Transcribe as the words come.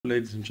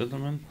Ladies and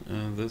gentlemen,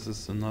 this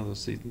is another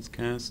Seasons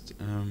cast,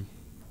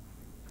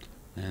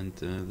 and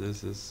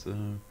this is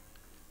a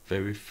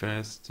very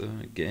fast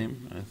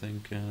game. I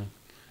think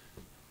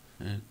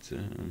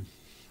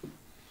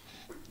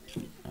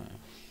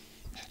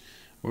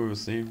we will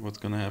see what's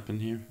gonna happen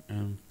here.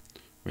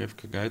 We have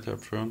Cagaita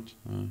up front.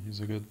 He's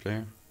a good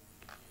player.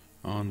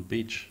 On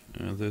beach,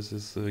 this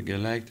is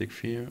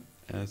galacticfear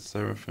as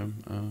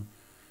Seraphim.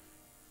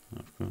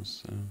 Of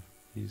course,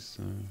 he's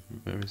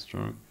very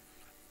strong.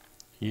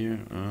 Here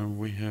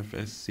we have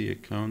SC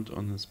account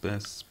on his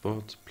best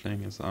spot,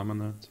 playing as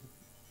Armanet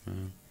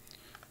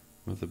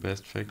with the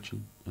best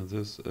faction.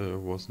 This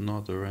was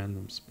not a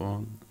random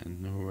spawn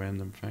and no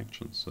random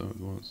faction, so it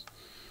was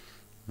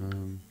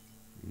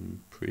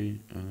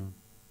pre-game,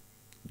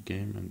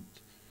 and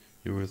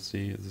you will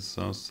see the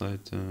south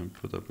side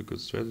put up a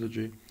good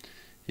strategy.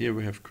 Here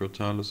we have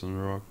Crotalus on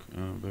rock,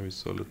 very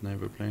solid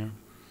naval player.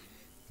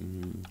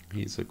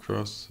 He's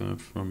across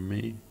from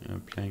me,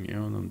 playing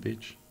Aeon on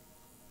beach.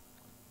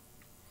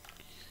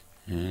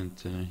 And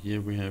here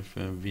we have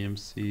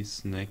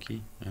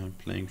Vmcsnekke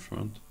playing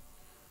front.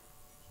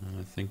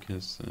 I think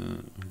his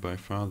by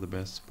far the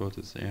best spot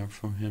is air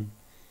for him.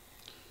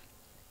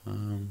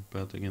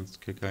 But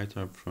against Cagaita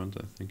up front,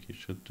 I think he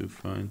should do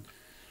fine.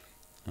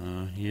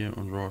 Here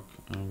on rock,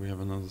 we have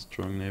another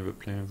strong naval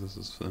player. This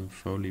is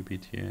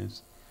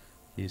FoleyBTS.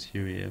 He's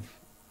UEF.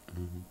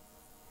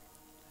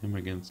 Him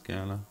against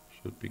Gala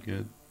should be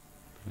good.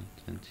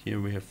 And here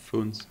we have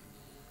Funz.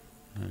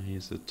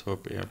 He's a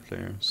top air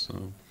player,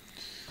 so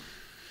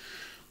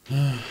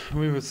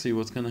we will see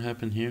what's gonna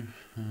happen here.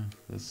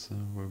 This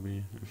will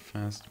be a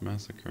fast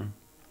massacre.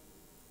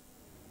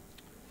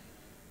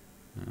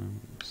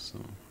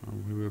 So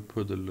we will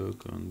put a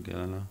look on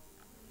Gala.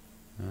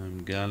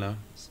 Gala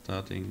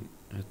starting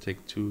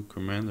Tech 2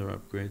 commander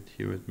upgrade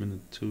here at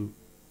minute 2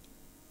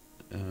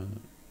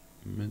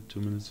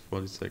 minutes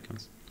 40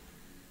 seconds.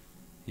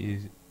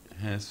 He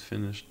has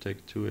finished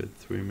Tech 2 at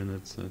 3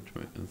 minutes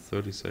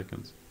 30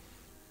 seconds.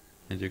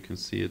 And you can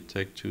see a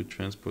Tech 2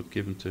 transport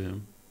given to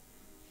him.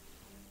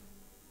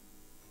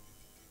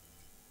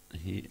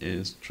 He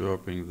is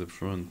dropping the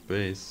front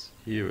base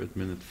here at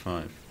minute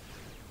 5.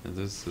 And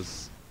this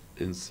is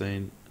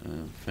insane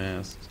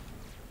fast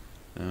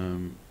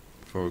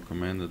for a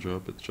commander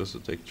drop. It's just a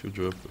Tech 2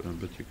 drop,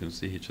 but you can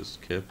see he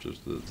just captures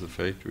the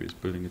factory. He's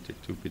building a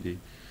Tech 2 PD,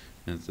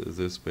 and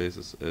this base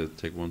is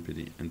Tech 1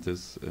 PD, and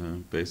this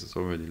base is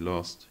already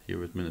lost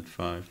here at minute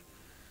 5.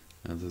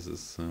 And this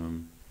is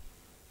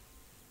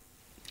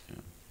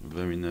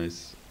very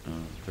nice,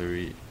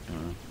 very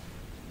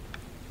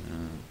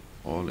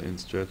all-in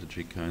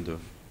strategy kind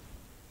of.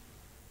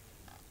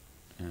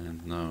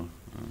 And now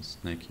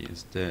Snekke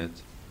is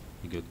dead.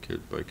 He got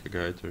killed by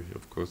Cagaita.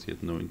 Of course he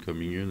had no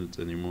incoming units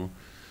anymore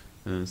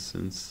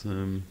since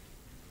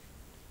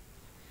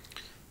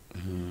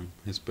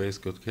his base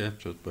got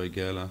captured by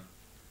Gala.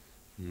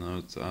 Now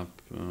it's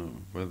up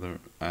whether,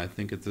 I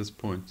think at this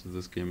point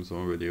this game is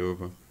already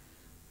over,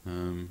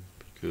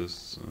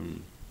 because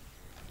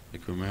the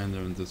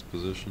commander in this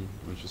position,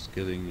 which is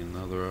getting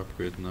another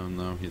upgrade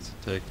now he's a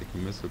tactical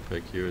missile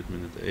pack here at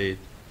minute 8.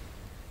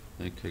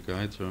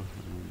 Cagaita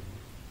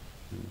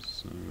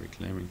is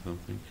reclaiming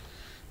something,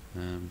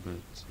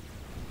 but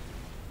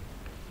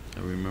I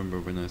remember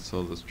when I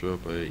saw this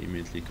drop I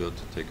immediately got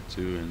to Tech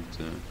 2 and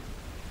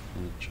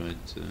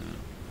tried to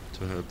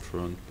help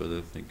front, but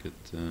I think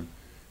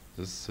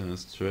this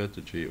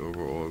strategy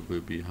overall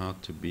will be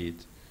hard to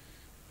beat,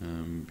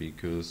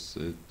 because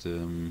it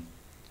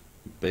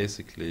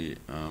basically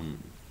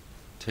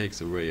takes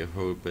away a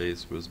whole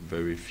base with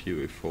very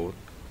few effort,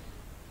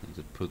 and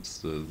it puts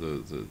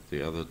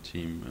the other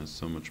team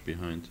so much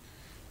behind.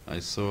 I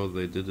saw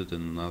they did it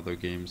in another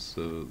game,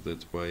 so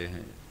that's why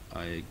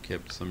I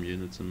kept some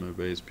units in my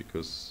base,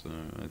 because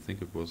I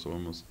think it was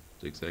almost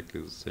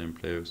exactly the same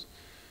players,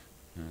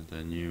 and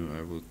I knew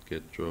I would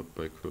get dropped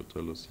by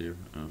Crotalus here,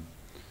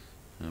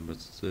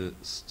 but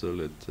still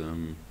it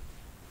well,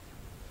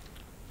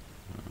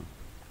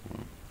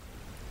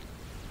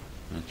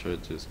 I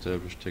tried to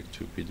establish Tech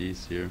 2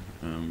 PDs here.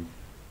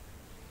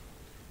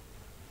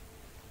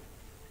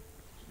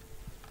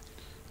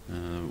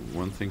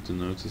 One thing to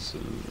notice,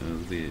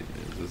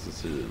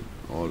 this is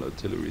all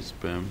artillery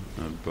spam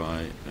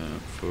by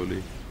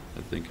Foley.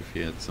 I think if he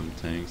had some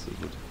tanks it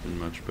would have been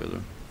much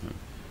better,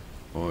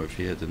 or if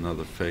he had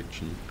another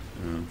faction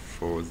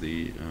for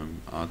the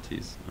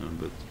arties,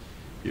 but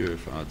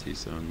UF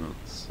arties are not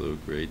so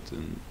great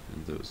in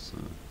those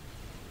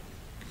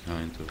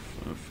kind of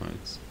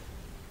fights.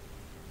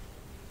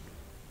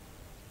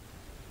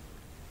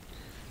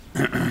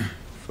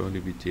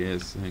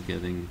 FoleyBTS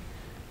getting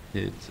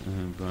hit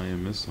by a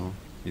missile.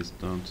 He's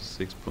down to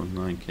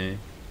 6.9k.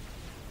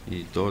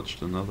 He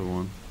dodged another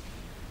one.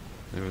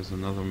 There is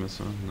another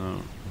missile.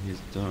 Now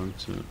he's down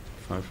to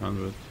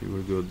 500. He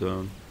will go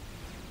down.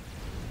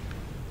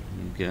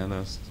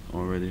 Galast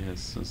already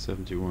has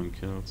 71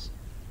 kills.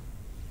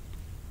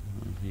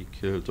 He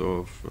killed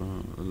off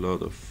a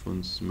lot of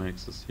Funz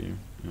maxes here.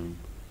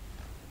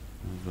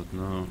 But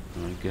now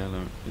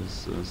Gala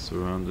is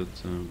surrounded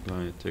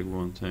by Tag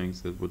 1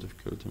 tanks that would have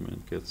killed him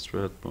and gets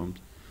strat bombed.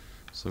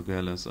 So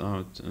Gala's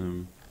out.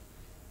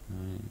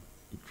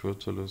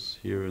 Crotalus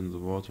here in the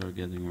water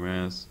getting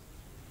ras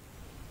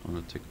on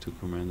a Tag 2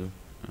 commander.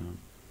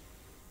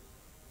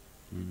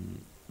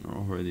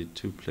 Already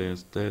 2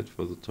 players dead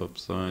for the top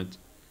side.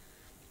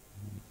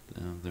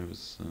 There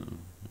is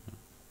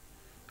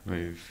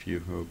very few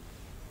hope.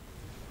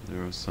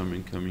 There are some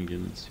incoming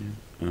units here.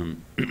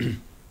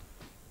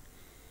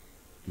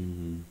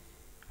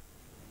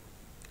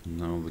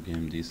 Now the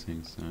game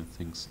desyncs. I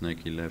think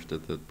Snacky left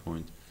at that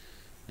point,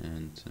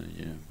 and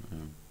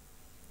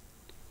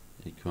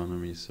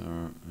economies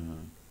are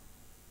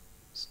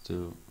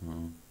still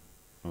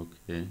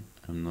okay.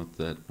 I'm not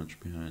that much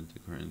behind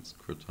against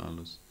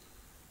Crotalus,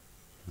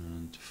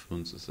 and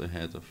Funz is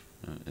ahead of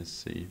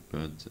SC,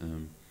 but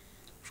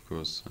of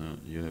course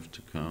you have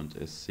to count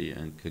SC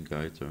and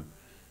Cagaita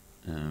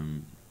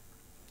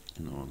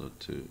in order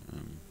to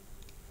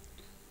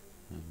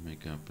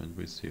make up, and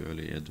we see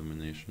early air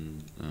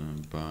domination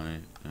by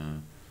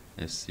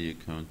SC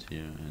account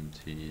here, and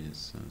he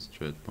is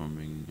strat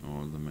bombing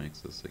all the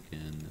maxes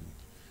again,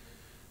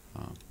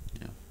 and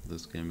yeah,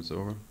 this game is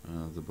over.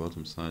 The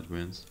bottom side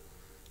wins.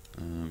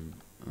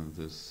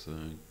 This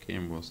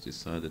game was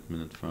decided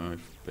minute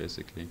 5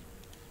 basically,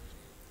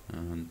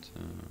 and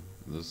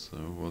this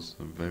was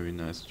a very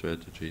nice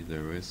strategy. They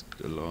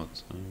risked a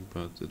lot,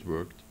 but it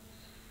worked,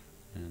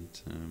 and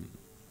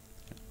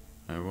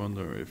I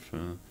wonder if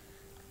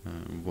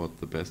what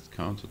the best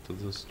counter to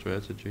this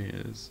strategy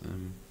is,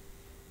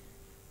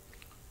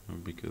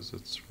 because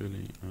it's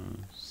really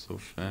so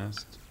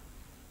fast,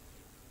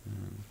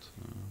 and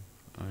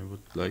I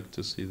would like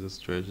to see this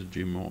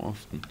strategy more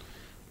often,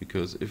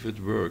 because if it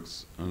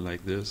works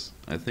like this,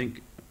 I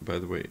think, by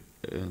the way,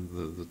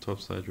 the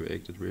top side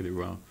reacted really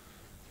well,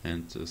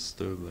 and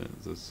still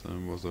this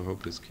was a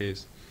hopeless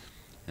case,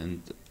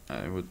 and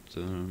I would,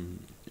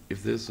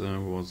 if this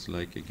was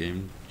like a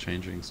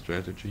game-changing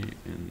strategy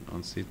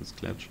on Seton's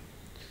Clutch,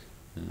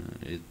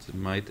 it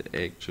might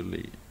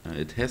actually,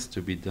 it has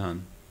to be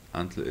done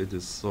until it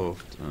is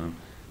solved,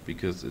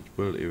 because it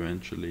will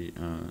eventually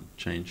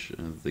change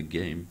the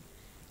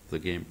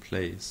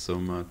gameplay so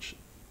much,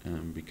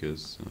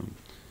 because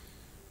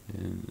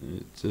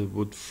it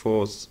would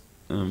force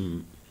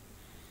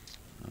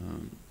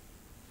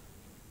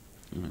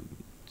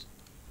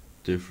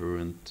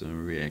different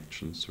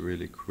reactions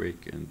really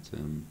quick,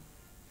 and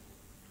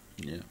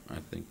yeah, I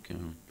think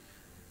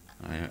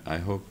I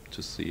hope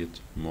to see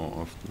it more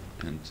often,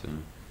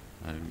 and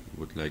I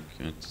would like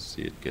to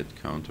see it get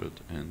countered,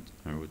 and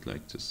I would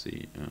like to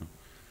see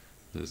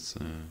this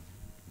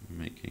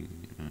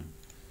making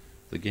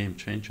the game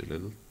change a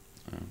little.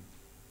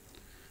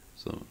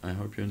 So I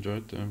hope you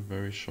enjoyed a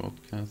very short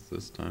cast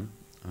this time,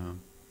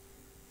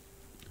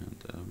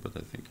 but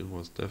I think it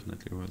was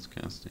definitely worth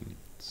casting.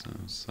 It's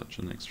such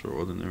an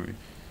extraordinary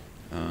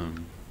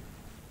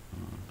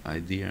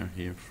idea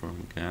here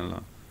from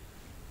Gala,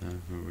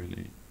 who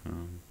really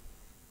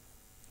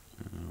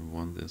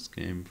won this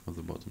game for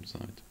the bottom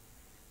side.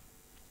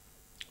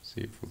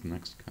 See you for the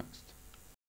next cast.